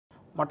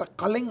මට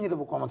කලින්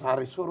හිටපු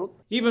කොමසාරිස්වරුත්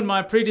Even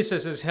my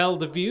predecessors held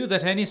the view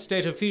that any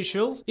state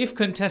officials, if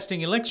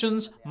contesting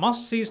elections,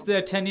 must cease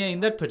their tenure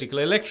in that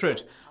particular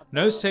electorate.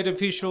 No state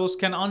officials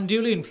can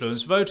unduly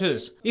influence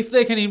voters. If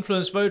they can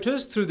influence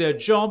voters through their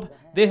job,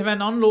 they have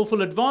an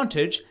unlawful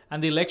advantage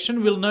and the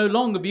election will no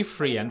longer be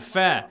free and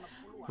fair.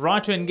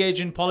 Right to engage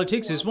in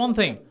politics is one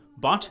thing,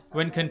 but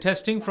when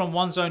contesting from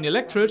one's own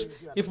electorate,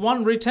 if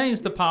one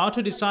retains the power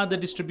to decide the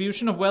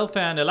distribution of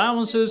welfare and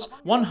allowances,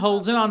 one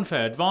holds an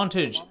unfair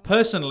advantage.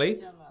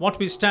 Personally, what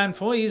we stand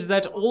for is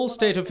that all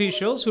state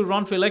officials who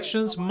run for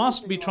elections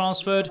must be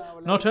transferred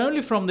not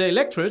only from their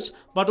electorates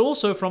but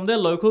also from their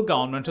local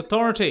government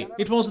authority.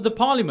 It was the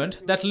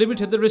parliament that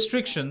limited the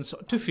restrictions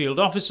to field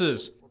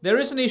officers. There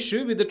is an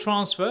issue with the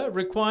transfer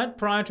required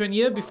prior to a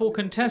year before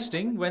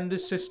contesting when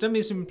this system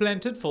is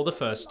implemented for the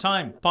first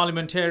time.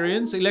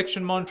 Parliamentarians,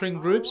 election monitoring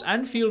groups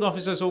and field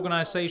officers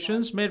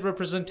organisations made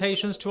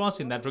representations to us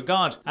in that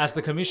regard. As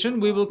the Commission,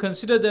 we will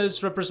consider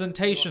those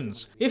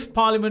representations. If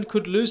Parliament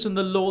could loosen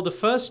the law the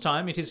first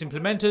time it is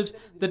implemented,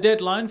 the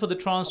deadline for the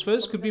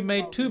transfers could be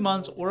made 2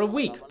 months or a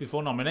week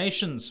before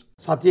nominations.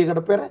 සතියකට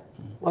පෙර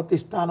වත්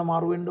ස්ථාන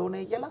මාරු වෙන්න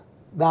ඕනේ කියලා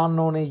දාන්න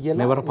ඕනේ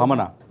කියලා මෙවර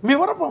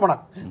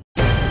පමණක්